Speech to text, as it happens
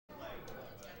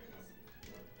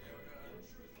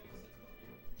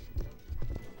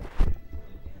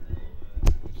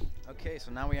Okay, so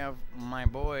now we have my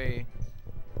boy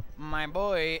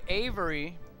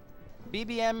Avery,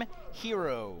 BBM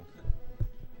hero.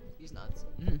 He's nuts.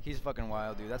 He's fucking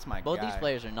wild, dude. That's my Both guy. these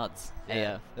players are nuts.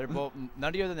 Yeah, they're both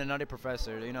nuttier than the Nutty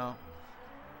Professor. You know,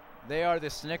 they are the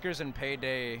Snickers and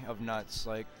Payday of nuts.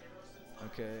 Like,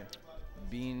 okay,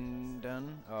 bean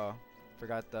done. Oh,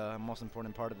 forgot the most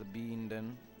important part of the bean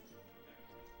done.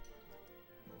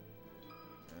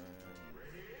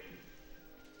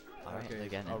 Alright, Okay.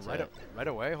 again, Oh, right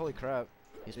away. Holy crap.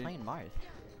 He's Dude. playing Marth.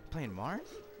 Playing Marth?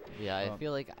 Yeah, I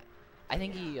feel like I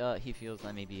think he feels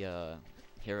that maybe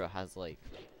Hero has like,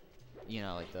 you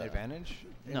know, like the advantage?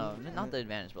 No, not the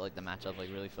advantage, but like the matchup like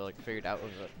really figured out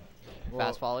with the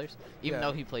fast followers. Even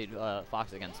though he played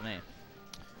Fox against me.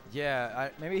 Yeah,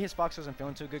 maybe his Fox wasn't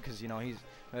feeling too good because you know he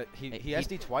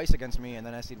SD'd twice against me and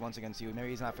then SD'd once against you. Maybe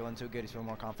he's not feeling too good. He's feeling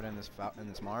more confident in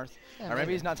this Marth, yeah, or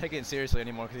maybe he's not taking it seriously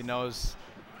anymore because he knows.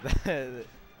 That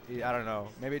I don't know.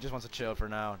 Maybe he just wants to chill for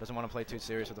now. Doesn't want to play too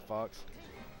serious with the Fox.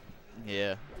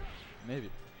 Yeah,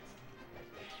 maybe.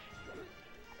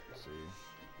 Let's see.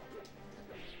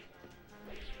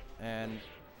 And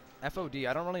FOD,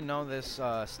 I don't really know this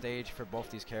stage for both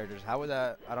these characters. How would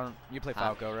that? I don't. You play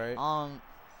Falco, right?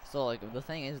 So like the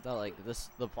thing is that like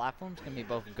the platforms can be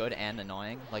both good and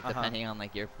annoying, like depending on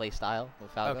like your play style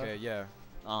with Falco. Okay, yeah.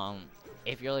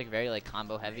 If you're like very like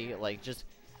combo heavy, like just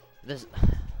this,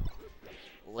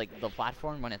 like the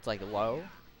platform when it's like low.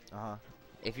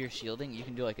 If you're shielding, you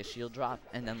can do like a shield drop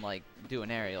and then like do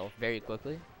an aerial very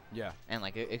quickly. Yeah. And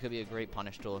like it could be a great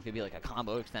punish tool. It could be like a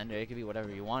combo extender. It could be whatever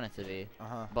you want it to be.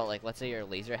 But like let's say you're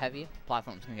laser heavy,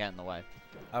 platforms can get in the way.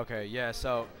 Okay. Yeah.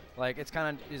 So like it's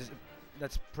kind of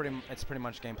it's pretty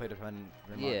much gameplay dependent.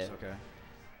 Yeah. Okay.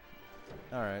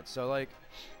 All right. So like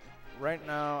right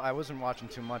now I wasn't watching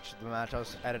too much of the match. I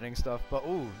was editing stuff. But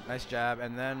ooh, nice jab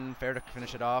and then fair to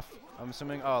finish it off. I'm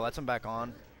assuming. Oh, lets him back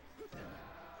on.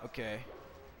 Okay.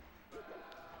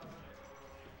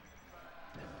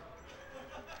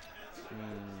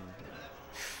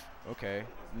 Okay.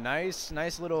 Nice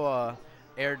little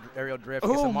aerial drift.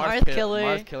 Oh, Marth killer.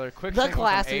 Marth killer. Quick the single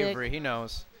classic. from Avery. He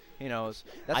knows. He knows.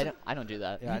 I don't do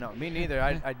that. Yeah, I know. Me neither.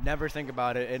 I never think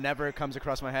about it. It never comes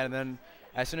across my head. And then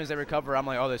as soon as they recover, I'm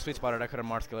like, oh, they sweet spotted. I could have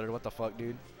Marth killered. What the fuck,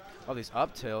 dude? Oh, these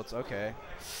up tilts. Okay.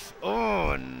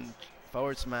 Oh, and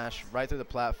forward smash right through the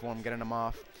platform, getting him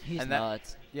off. He's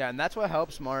nuts. Yeah, and that's what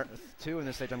helps Marth too in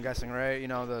this stage, I'm guessing, right? You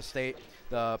know,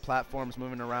 the platforms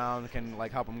moving around can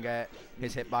like help him get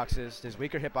his hitboxes, his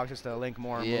weaker hitboxes to link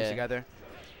more moves together.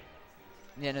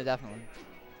 Yeah, no, definitely.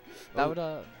 That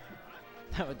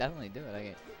would definitely do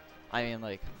it. I mean,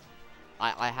 like,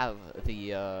 I have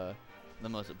the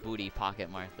most booty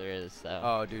pocket Marth there is. So.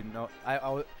 Oh, dude, no,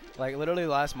 I like literally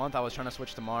last month I was trying to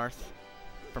switch to Marth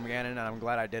from Ganon, and I'm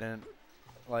glad I didn't.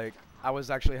 Like, I was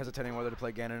actually hesitating whether to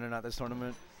play Ganon or not this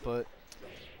tournament, but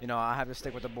you know, I have to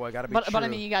stick with the boy. Gotta be true. But I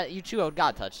mean, you 2-0'd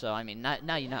GodTouch, so I mean,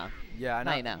 now you know. Yeah,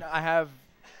 now you know. I have,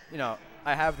 you know,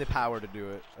 I have the power to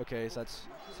do it. Okay, so that's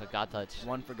GodTouch.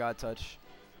 One for GodTouch.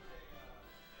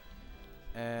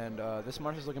 And this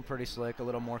Marth is looking pretty slick, a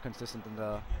little more consistent than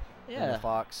the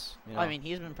Fox. You know? I mean,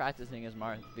 he's been practicing his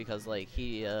Marth because like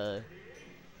because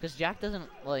Jack doesn't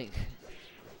like.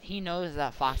 He knows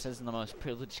that Fox is the most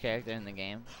privileged character in the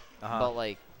game, but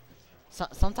like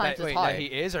sometimes it's hard. He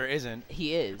is or isn't?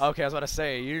 He is. Okay, I was about to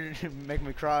say you make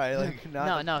me cry. Like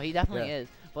no, he definitely is.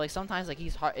 But like sometimes like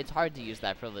it's hard to use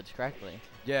that privilege correctly.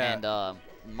 Yeah. And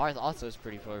Marth also is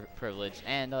pretty privileged,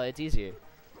 and it's easier.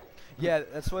 Yeah,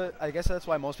 I guess that's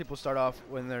why most people start off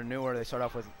when they're newer. They start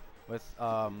off with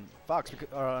Fox,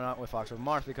 or not with Fox, with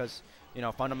Marth, because you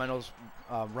know fundamentals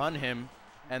run him,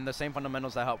 and the same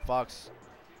fundamentals that help Fox,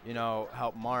 you know,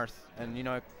 help Marth, and you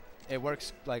know it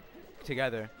works like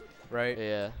together, right?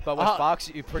 Yeah. But with Fox,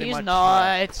 you pretty much. He's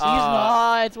nuts. He's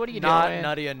nuts. What are you doing? Not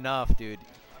nutty enough, dude.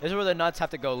 This is where the nuts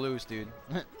have to go loose, dude.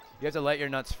 You have to let your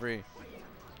nuts free.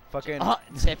 Fucking.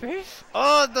 Zipper.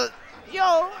 Oh the.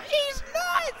 Yo, he's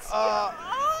nuts.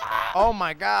 Oh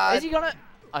my God. Is he gonna?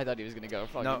 I thought he was gonna go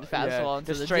fucking fastball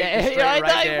into the straight I right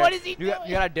thought, there. what is he doing?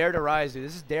 You gotta dare to rise, dude.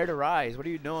 This is dare to rise. What are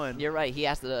you doing? You're right. He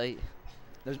has to.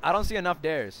 I don't see enough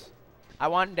dares. I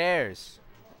want dares.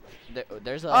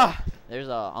 There's a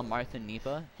Marth and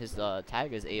Nipa. His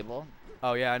tag is Abel.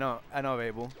 Oh yeah, I know of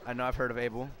Abel. I've heard of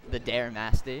Abel. The Dare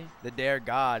Master. The Dare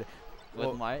God. With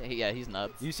Marth, yeah, he's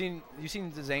nuts. You seen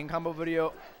the Zane combo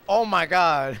video? Oh my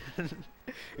God.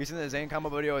 You seen the Zane combo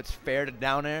video? It's fair to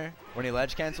down air when he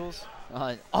ledge cancels.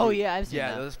 Oh yeah, I've seen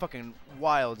that. Yeah, that was fucking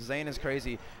wild. Zane is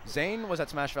crazy. Zane was at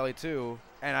Smash Valley too,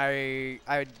 and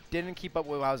I didn't keep up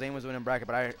with how Zane was doing in bracket,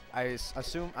 but I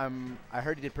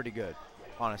heard he did pretty good,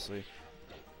 honestly.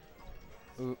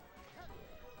 Ooh.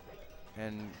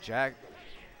 And Jack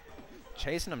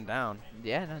chasing him down.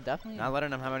 Yeah, no, definitely. Not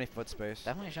letting him have any foot space.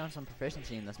 Definitely showing some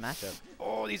proficiency in this matchup.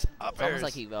 Oh, these up It's almost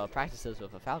like he practices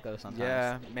with a Falco sometimes.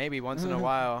 Yeah, maybe once in a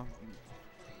while.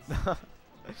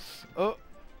 Oh.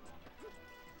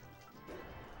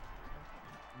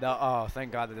 No, oh,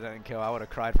 thank God that didn't kill. I would have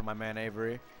cried for my man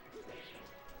Avery.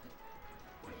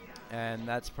 And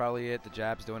that's probably it. The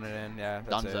jab's doing it in. Yeah,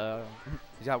 that's Dunzo. it.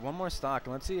 He's got one more stock.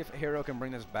 And let's see if Hero can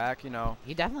bring this back, you know.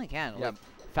 He definitely can. Yeah. Like,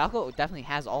 Falco definitely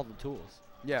has all the tools.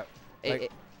 Yeah.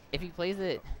 Like If he plays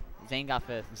it, Zane got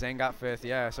 5th. Zane got 5th,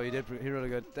 yeah. So he really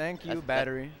good. Thank you,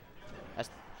 Battery.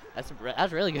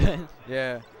 That's really good.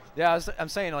 Yeah. Yeah, I'm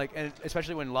saying, like, and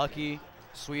especially when Lucky,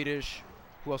 Swedish,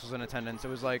 who else was in attendance? It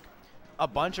was like a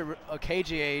bunch of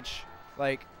KGH,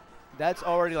 like, that's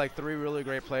already like 3 really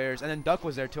great players. And then Duck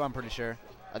was there too, I'm pretty sure.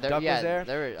 Duck was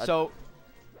there. So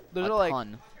those are like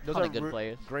those are good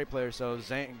players. Great players. So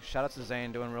Zane, shout out to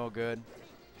Zane, doing real good.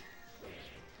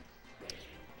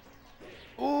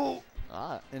 Ooh.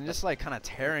 And just like kind of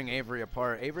tearing Avery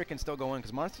apart. Avery can still go in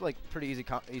because Marth's like pretty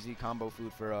easy combo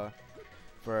food for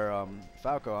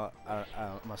Falco.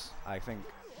 I think.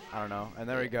 I don't know. And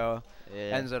there we go.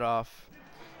 Yeah. Ends it off.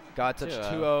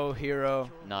 GodTouch 2-0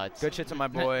 Hero. Nuts. Good shit to my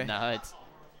boy. Nuts.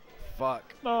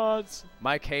 Fuck. Nuts.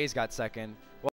 Mike Hayes got second.